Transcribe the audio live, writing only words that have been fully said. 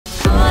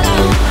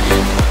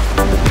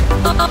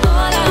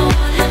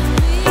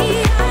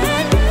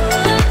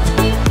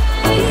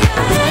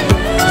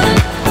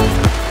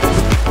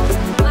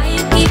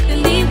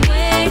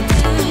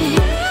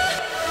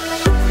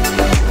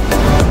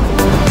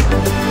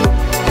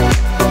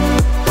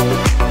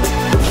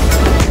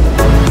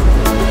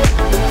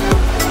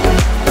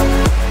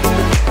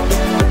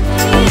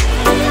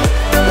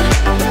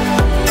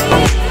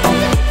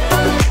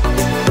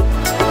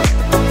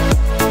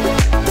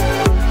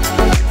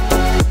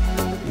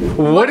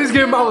What is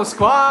good, Marvel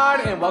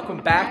Squad, and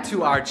welcome back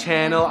to our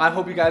channel. I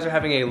hope you guys are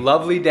having a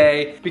lovely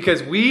day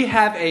because we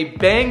have a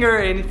banger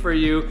in for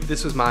you.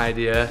 This was my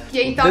idea.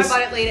 Yeah, you thought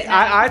about it late at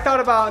night. I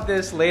thought about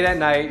this late at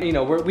night. You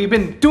know, we've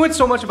been doing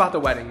so much about the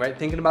wedding, right?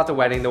 Thinking about the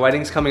wedding. The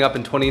wedding's coming up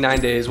in 29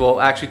 days.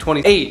 Well, actually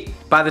 28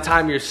 by the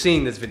time you're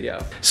seeing this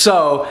video.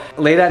 So,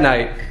 late at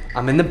night,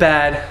 I'm in the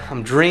bed,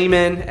 I'm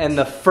dreaming, and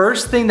the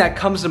first thing that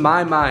comes to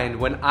my mind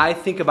when I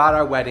think about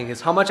our wedding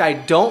is how much I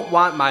don't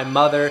want my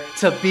mother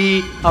to be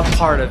a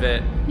part of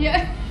it.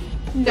 Yeah.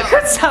 No.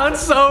 That sounds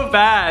so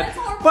bad. That's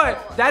horrible.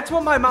 But that's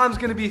what my mom's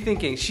gonna be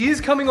thinking.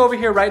 She's coming over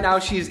here right now.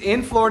 She's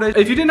in Florida.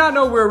 If you did not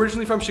know, we're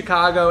originally from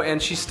Chicago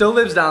and she still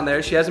lives down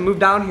there. She hasn't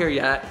moved down here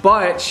yet,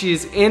 but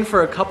she's in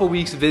for a couple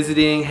weeks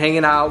visiting,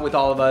 hanging out with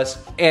all of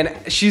us. And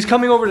she's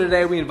coming over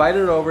today. We invited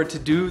her over to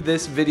do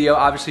this video.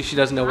 Obviously, she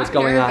doesn't know what's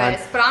going on.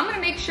 But I'm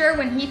gonna make sure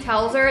when he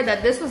tells her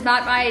that this was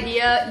not my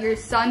idea, your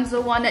son's the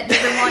one that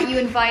doesn't want you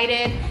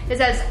invited. It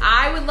says,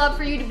 I would love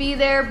for you to be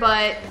there,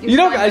 but you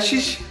know,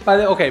 guys, by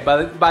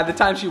the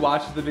time she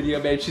watches the video,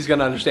 babe, she's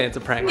gonna understand it's a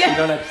prank. Yeah. You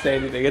don't have to say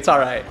anything, it's all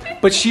right.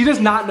 But she does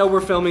not know we're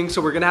filming,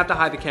 so we're gonna have to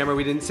hide the camera.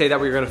 We didn't say that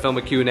we were gonna film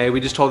a Q&A. We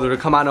just told her to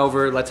come on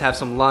over, let's have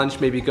some lunch,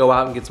 maybe go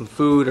out and get some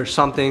food or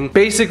something.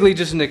 Basically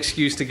just an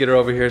excuse to get her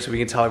over here so we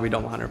can tell her we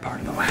don't want her part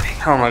of the wedding.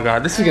 Oh my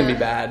God, this is gonna be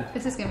bad.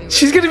 This is gonna be weird.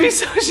 She's gonna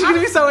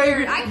be so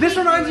angry. This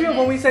reminds me of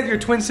when we said your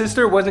twin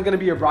sister wasn't gonna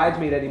be your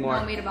bridesmaid anymore.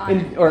 No, maid of honor.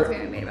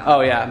 Maid of honor.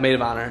 Oh yeah, maid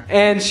of honor.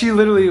 And she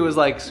literally was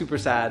like super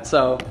sad.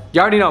 So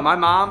you already know, my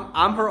mom,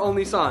 I'm her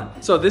only son.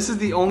 So this is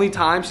the only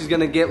time she's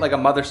gonna get like a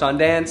mother-son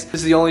dance. This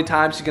is the only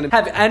time she's gonna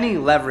have any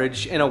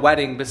leverage in a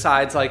wedding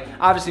besides like,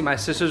 obviously my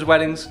sister's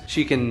weddings,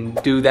 she can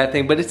do that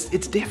thing, but it's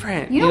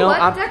different. You know what?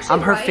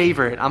 I'm her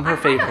favorite. I'm her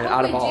favorite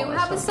out of all of us.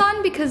 I have a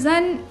son because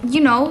then, you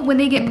know, when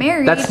they get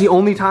married. That's the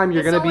only time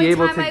you're gonna be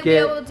able to be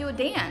able to do a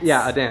dance.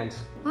 Yeah, a dance.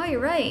 Oh,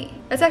 you're right.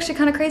 That's actually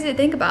kind of crazy to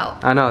think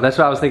about. I know, that's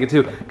what I was thinking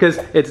too. Because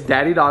it's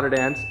daddy-daughter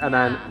dance and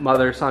then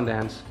mother-son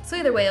dance. So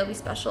either way, it'll be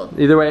special.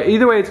 Either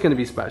way, it's gonna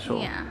be special.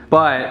 Yeah.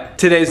 But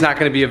today's not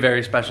gonna be a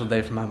very special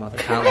day for my mother,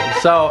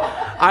 So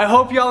I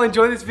hope y'all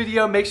enjoy this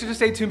video. Make sure to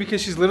stay tuned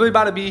because she's literally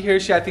about to be here.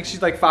 I think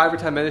she's like 5 or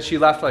 10 minutes. She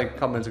left like a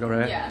couple minutes ago,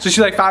 right? Yeah. So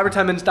she's like 5 or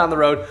 10 minutes down the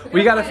road.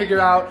 We gotta figure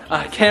out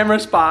a camera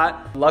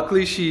spot.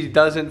 Luckily, she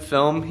doesn't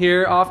film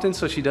here often,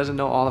 so she doesn't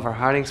know all of our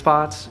hiding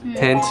spots.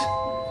 Hint.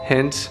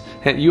 Hint,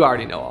 hint, you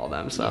already know all of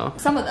them, so.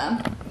 Some of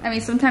them. I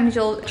mean, sometimes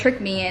you'll trick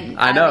me and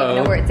I don't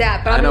even know where it's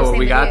at, but I know what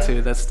we got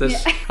to. That's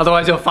this. Yeah.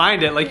 Otherwise you'll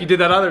find it like you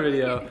did that other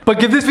video. But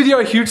give this video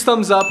a huge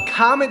thumbs up,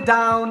 comment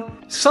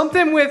down,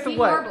 something with Team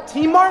what? Marble.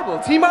 Team Marble.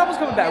 Team Marble's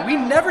coming back. We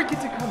never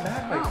get to come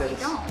back like this.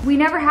 We don't. We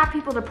never have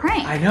people to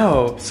prank. I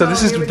know. So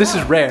this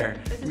is rare.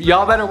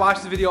 Y'all better watch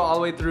this video all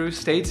the way through.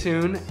 Stay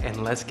tuned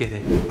and let's get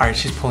it. All right,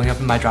 she's pulling up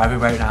in my driveway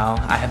right now.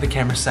 I have the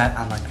camera set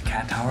on like the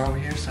cat tower over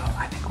here, so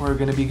I think we're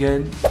gonna be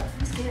good.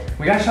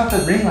 We gotta shut off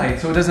the ring light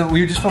so it doesn't,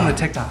 we were just filming a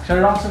TikTok. Shut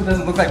it off so it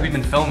doesn't look like we've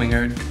been filming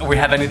or we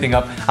have anything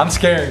up. I'm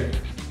scared.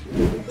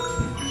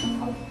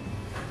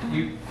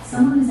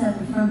 Someone is at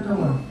the front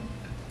door.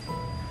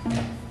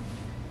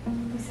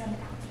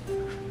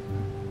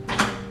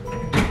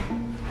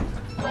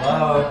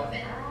 Hello?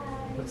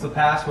 What's the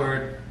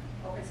password?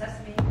 Open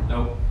sesame.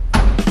 Nope.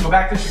 Go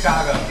back to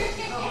Chicago.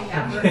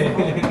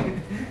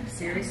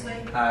 Seriously?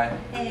 Hi.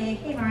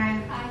 Hey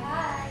Mariah.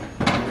 Hi.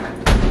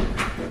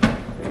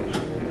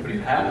 What do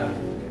you have?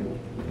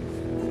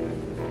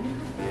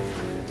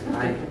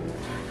 Hi.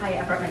 Hi,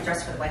 I brought my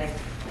dress for the wedding.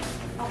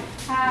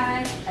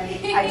 Hi.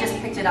 I just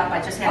picked it up.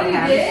 I just had it you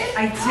hemmed. did?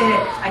 I did.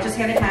 I just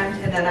had it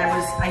hemmed, and then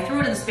I threw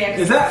it in the bag.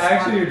 Is that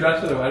actually your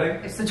dress for the wedding?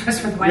 It's the dress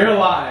for the wedding. You're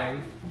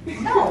lying.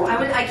 No,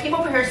 I came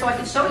over here so I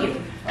could show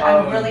you.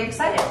 I'm really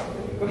excited.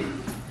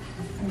 I'm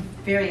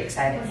very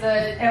excited.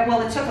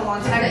 Well, it took a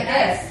long time to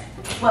get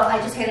it. Well, I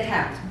just had it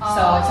hemmed.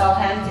 So it's all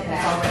hemmed and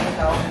it's all ready to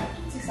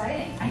go. It's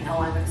exciting. I know,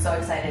 I'm so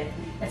excited.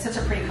 It's such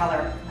a pretty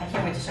color. I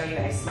can't wait to show you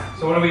guys.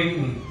 So what are we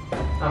eating?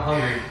 I'm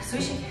hungry.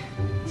 Sushi.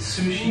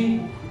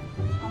 Sushi?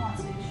 I want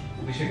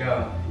sushi. We should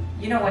go.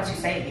 You know what you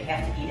say, you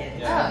have to eat it.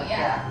 Yeah. Oh,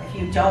 yeah. If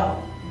you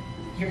don't,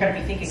 you're going to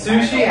be thinking about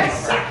Sushi it. and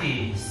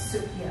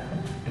sake. Yeah.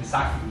 And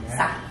sake.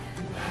 Sake.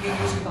 You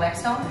use your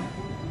Blackstone?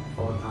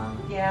 All the time.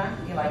 Yeah,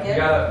 you like it?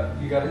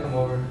 You gotta come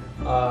over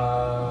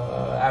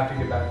after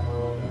you get back from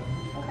Florida.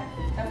 Okay,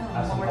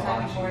 definitely. One more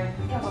time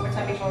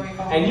before we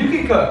go. And you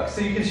can cook,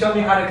 so you can show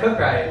me how to cook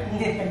right.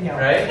 No.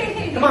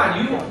 Right? Come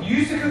on, you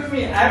used to cook for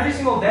me every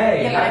single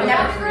day. Yeah, Not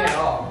never cook for me at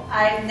all.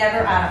 I've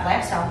never on a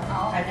Blackstone.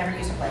 I've never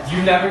used a Blackstone.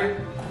 You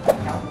never?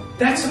 No.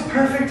 That's the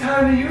perfect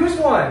time to use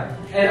one.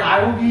 And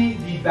I will be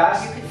the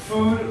best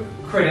food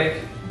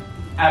critic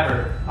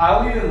ever. I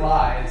will even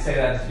lie and say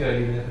that it's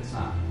good even if it's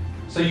not.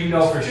 So you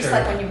know for sure. Just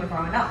like when you were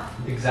growing up.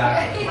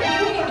 Exactly.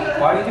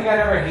 Why do you think I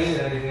never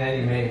hated anything that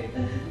you made?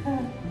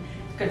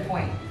 Good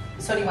point.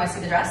 So do you want to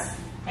see the dress?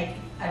 I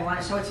want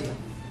to show it to you.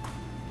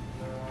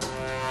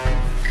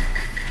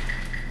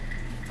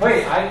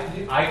 Wait,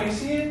 I can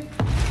see it?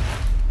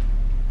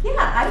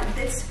 Yeah,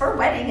 it's her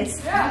wedding. You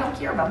don't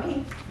care about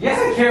me. Yes,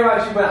 I care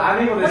about you, but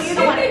I'm able to Well, see you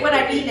know what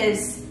I mean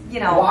is you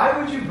know. Why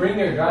would you bring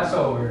your dress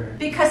over?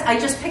 Because I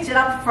just picked it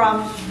up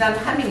from them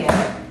hemming it,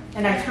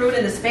 and I threw it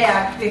in this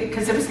bag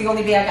because it was the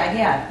only bag I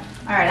had.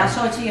 All right, I'll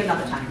show it to you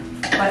another time.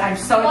 But I'm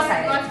so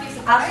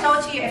excited. I'll show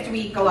it to you after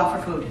we go out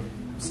for food.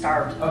 I'm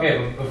starved.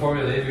 Okay, before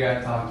we leave, we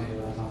gotta talk to you.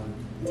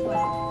 What?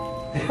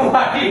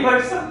 Why do you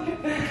look so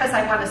good? Because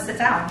I want to sit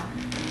down.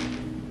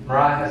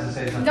 Mariah has to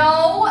say something.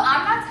 No,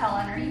 I'm not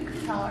telling her. You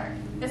can tell her.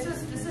 This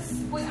is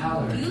what Tell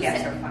her. you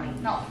Yes, said. are funny.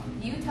 No,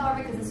 you tell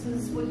her because this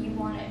was what you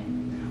wanted.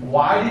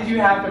 Why did you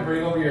have to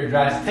bring over your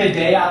dress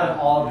today out of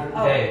all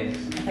days?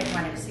 I think you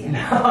wanted to see it. No,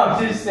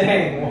 I'm just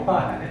saying,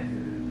 why?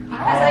 Because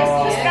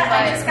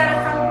I just got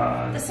it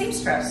from the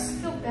seamstress.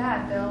 I feel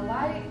bad, Bill.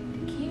 Why?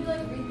 Can you like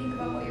rethink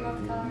about what you're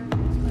about to tell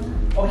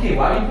her? Okay,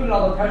 why are you putting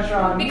all the pressure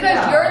on me? Because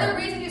now? you're the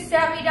reason you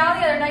sat me down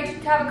the other night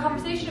to have a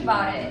conversation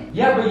about it.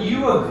 Yeah, but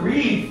you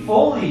agreed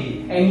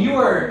fully, and you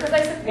were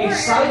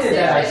excited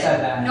that I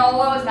said that. No,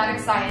 I was not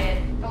excited.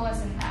 Don't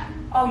listen to that.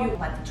 Oh, you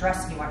want the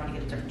dress and you want me to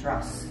get a different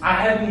dress. I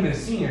hadn't even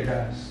seen your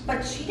dress.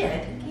 But she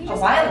did a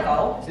while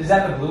ago. Is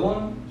that the blue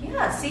one?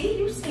 Yeah, see,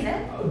 you've seen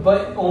it.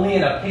 But only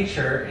in a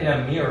picture, in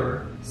a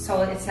mirror.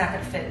 So it's not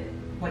going to fit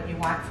what you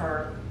want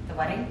for the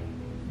wedding?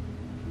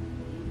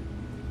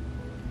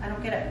 I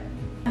don't get it.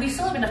 We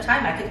still have enough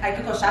time. I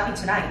could go shopping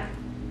tonight.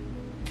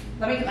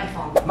 Let me get my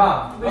phone.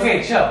 Mom,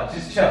 okay, chill.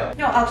 Just chill.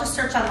 No, I'll just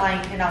search online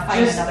and I'll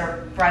find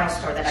another bridal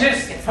store that I can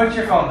Just get. put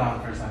your phone down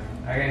for a second.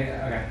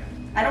 Okay.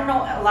 I don't know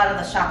a lot of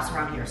the shops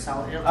around here, so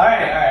it'll. All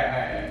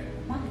right.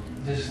 What?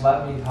 Just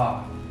let me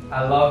talk.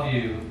 I love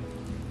you.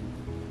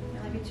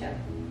 I love you too.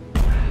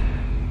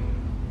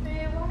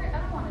 Man, I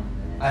don't want to do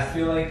this. I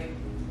feel like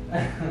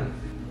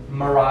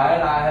Mariah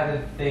and I have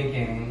been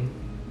thinking,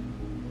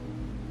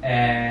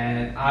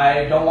 and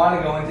I don't want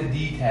to go into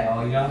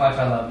detail. You know how much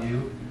I love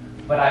you,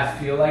 but I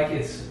feel like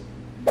it's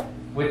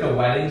with the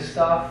wedding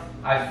stuff.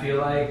 I feel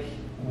like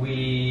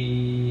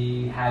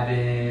we have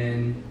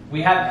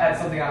had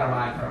something on our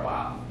mind for a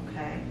while.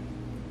 Okay.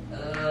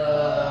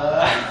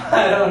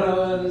 I don't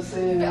know how to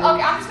say this.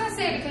 Okay, I'm just gonna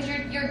say it because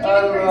you're giving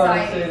I her don't know how to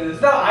anxiety. say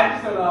this. No, I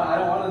just don't know. I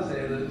don't want to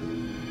say this.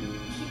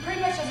 He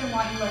pretty much doesn't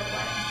want you at the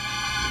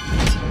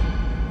wedding.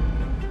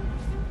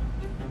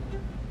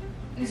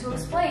 And so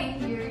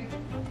explain, you're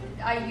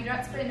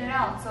not spitting it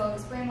out, so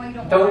explain why you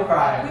don't want Don't it.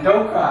 cry.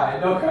 Don't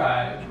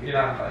cry. You're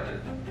not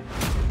invited.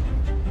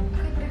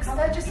 Okay, but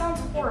that just sounds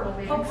horrible,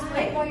 baby. But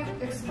Explain why? why you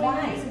explain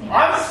Why? the reasoning.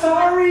 I'm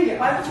sorry.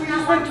 Why would We you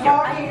just not been like it?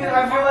 talking, and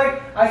I feel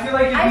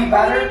like it'd be I've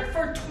better. waited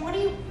for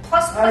 20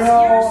 plus I years.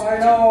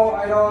 know.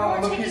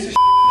 I'm a You're piece of taking- shit.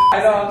 I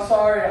know. I'm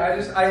sorry.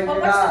 But you're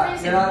what's not. the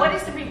reason? You're not. What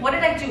is the reason? What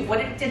did I do?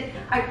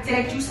 Did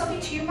I do something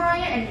to you,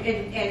 Mariah?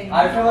 And I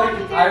feel like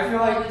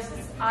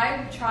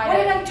I've tried what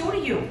it. did I do to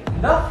you?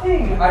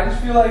 nothing. I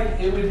just feel like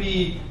it would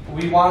be.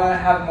 We want to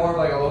have more of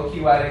like a low-key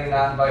wedding,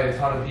 not invite a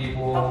ton of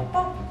people.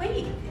 Oh,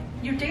 wait.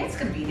 Your dad's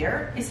gonna be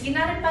there. Is he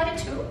not invited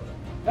too?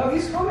 No,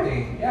 he's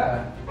coming.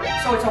 Yeah.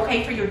 So it's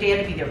okay for your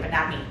dad to be there, but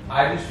not me.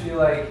 I just feel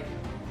like,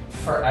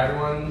 for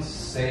everyone's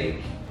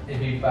sake,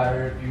 it'd be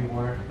better if you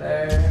weren't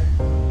there.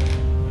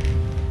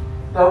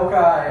 Don't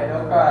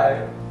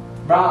cry.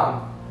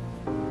 Mom.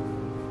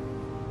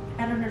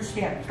 I don't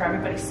understand. For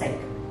everybody's sake.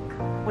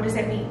 What does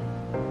that mean?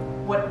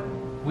 What?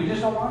 We just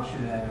don't want you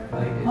there.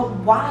 Like, But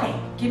why?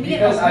 Give me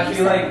because a I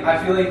reason.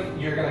 feel like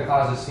you're gonna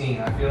cause a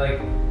scene. I feel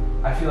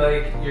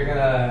like you're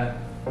gonna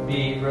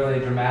be really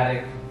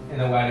dramatic in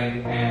the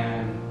wedding,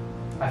 and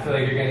I feel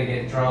like you're gonna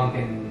get drunk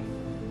and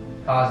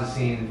cause a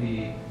scene and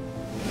be.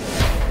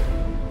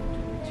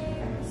 I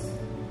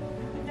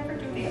never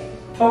do that.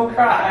 Don't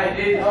cry.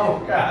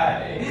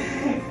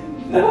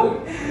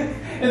 No,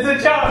 it's a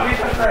joke.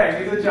 It's a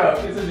prank. It's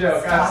a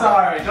joke. I'm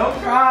sorry. Don't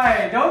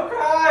cry.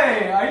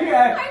 Are you?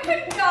 I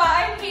could not.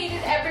 I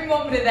hated every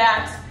moment of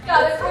that.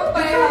 God, it broke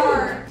my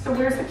heart. So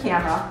where's the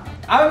camera?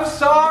 I'm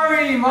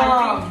sorry,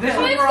 Mom. This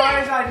was Listen,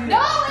 Mariah's idea. No,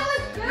 it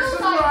was This Bill's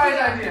was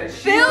Mariah's idea. idea.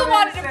 She Bill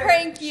wanted to say-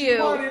 prank She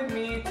you. wanted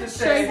me to Right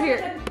say.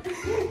 here.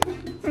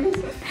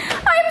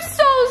 I'm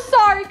so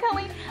sorry,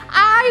 Colleen.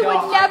 I No, would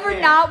I never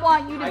can't. not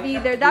want you to I be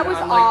can't. there. That Dude,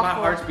 was I'm awful. like, my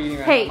heart's beating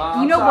right Hey, now. Mom,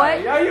 you I'm know sorry.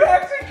 what? Are you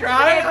actually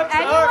crying? If I'm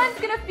sorry.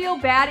 anyone's gonna feel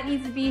bad, it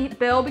needs to be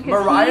Bill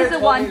because Mariah he's the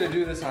told one. me to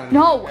do this on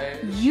No, okay?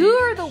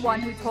 you're the one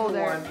who She's told the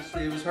her.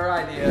 one. It was her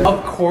idea.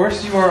 Of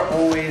course, you are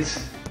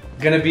always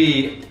gonna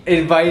be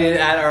invited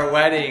at our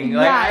wedding.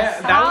 Like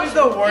Yes. that was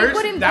the It worst.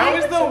 wouldn't That be-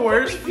 was the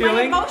worst My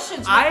feeling.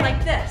 emotions went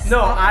like this.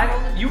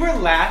 You were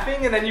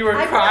laughing and then you were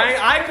I crying.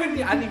 was. I didn't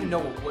even know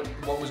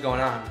what was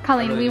going on.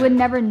 Colleen, I really we would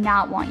never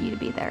not want you to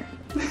be there.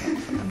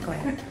 I'm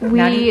glad.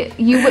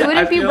 You I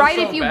wouldn't be feel right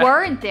so if you bad.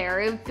 weren't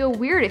there. It would feel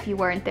weird if you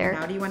weren't there.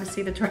 Now do you want to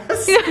see the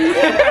dress?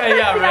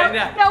 yeah, right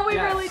now. No, we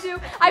Yes. really do.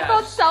 I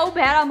felt Yes. so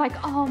bad. I'm like,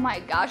 oh my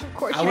gosh, of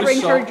course I she was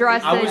brings so- her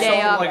dress I the was day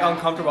so up. like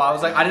uncomfortable. I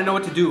was like, I didn't know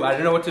what to do. I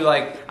didn't know what to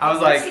like. I was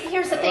See, like,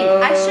 here's the thing.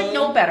 I should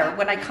know better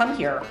when I come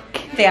here.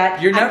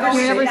 that You're never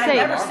safe.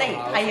 safe.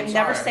 I am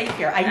never safe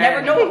here. I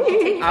never know if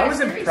you take I was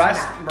serious or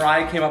impressed not.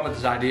 Mariah came up with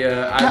this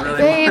idea.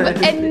 Babe,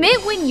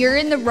 admit when you're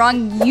in the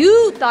wrong.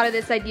 You thought of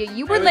this idea.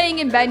 You were laying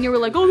in bed and you were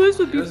like, oh, this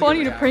would be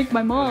funny to prank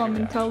my mom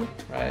and tell.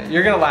 Right.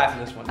 You're gonna laugh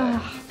at this one day.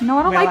 No,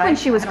 I don't like when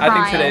she was crying.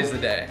 I think today's the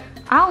day.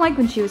 I don't like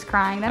when she was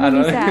crying. That made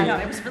me sad. No,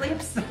 it was really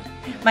upset.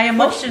 My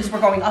emotions were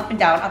going up and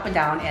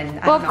down,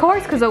 and well, of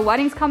course, because the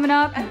wedding's coming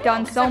up. You've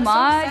done so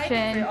much,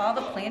 and all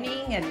the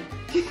planning, and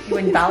you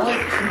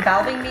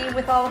involving me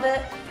with all of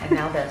it, and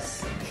now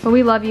this. But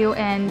we love you,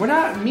 and we're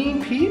not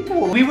mean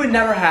people. We would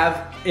never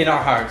have in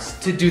our hearts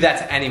to do that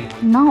to anyone.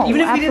 No,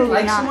 even if we didn't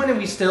like not. someone and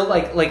we still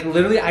like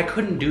literally, I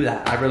couldn't do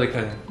that. I really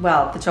couldn't.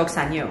 Well, the joke's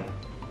on you.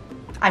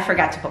 I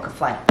forgot to book a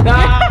flight.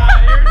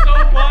 Nah, you're so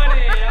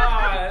funny.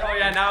 Oh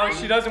yeah, now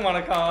she doesn't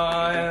want to come.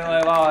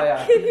 Like, oh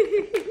yeah.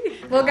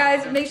 Well,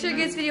 guys, make sure you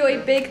give this video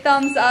a big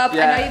thumbs up.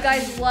 Yeah. I know you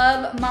guys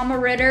love Mama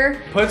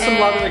Ritter. Put some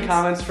love in the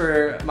comments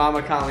for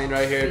Mama Colleen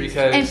right here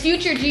because and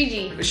future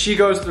Gigi. She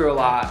goes through a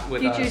lot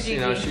with future us. Gigi. You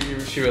know,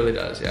 she really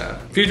does. Yeah.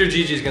 Future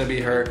Gigi is gonna be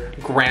her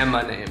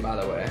grandma name,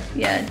 by the way.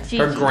 Yeah, Gigi.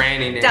 Her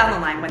granny name. Down the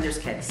line when there's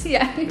kids.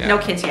 Yeah. No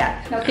kids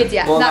yet. No kids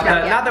yet. Well, not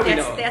that we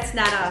know. That's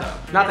not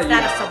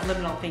a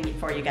subliminal thing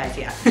for you guys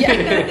yet.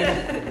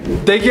 Yeah.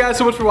 Thank you guys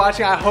so much for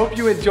watching. I hope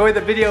you enjoyed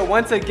the video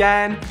once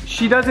again.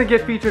 She doesn't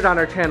get featured on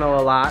our channel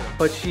a lot,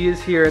 but she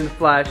is here in the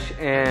flesh,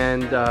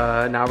 and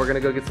now we're gonna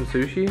go get some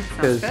sushi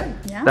because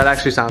that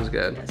actually sounds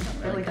good.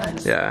 Really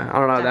good. Yeah, I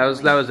don't know.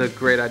 That was a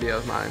great idea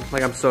of mine.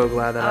 Like, I'm so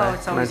glad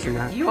that I mentioned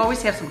that. You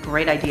always have some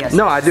great ideas.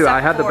 No, I do. I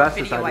have the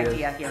bestest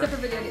ideas. Except for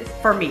video ideas.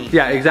 For me.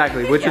 Yeah,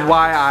 exactly. Which is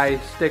why I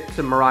stick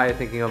to Mariah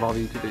thinking of all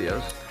the YouTube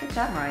videos. Good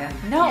job, Mariah.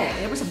 No,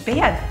 it was a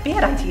bad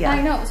idea.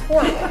 I know, it was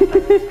horrible.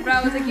 But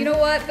I was like, you know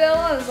what, Bill?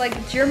 I was like,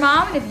 it's your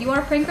mom, and if you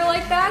want to prank her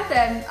like that,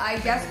 then I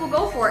guess we'll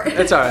go for it.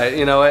 It's all right.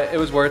 You know what? It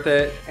was worth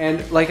it.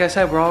 And like I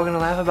said, we're all gonna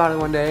laugh about it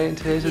one day, and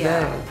today's the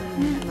day.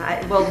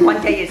 Well,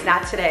 one day is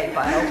not today,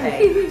 but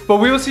okay. But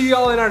we will see you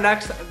all in our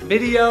next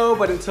video.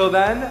 But until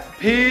then,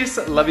 peace.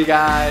 Love you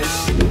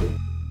guys.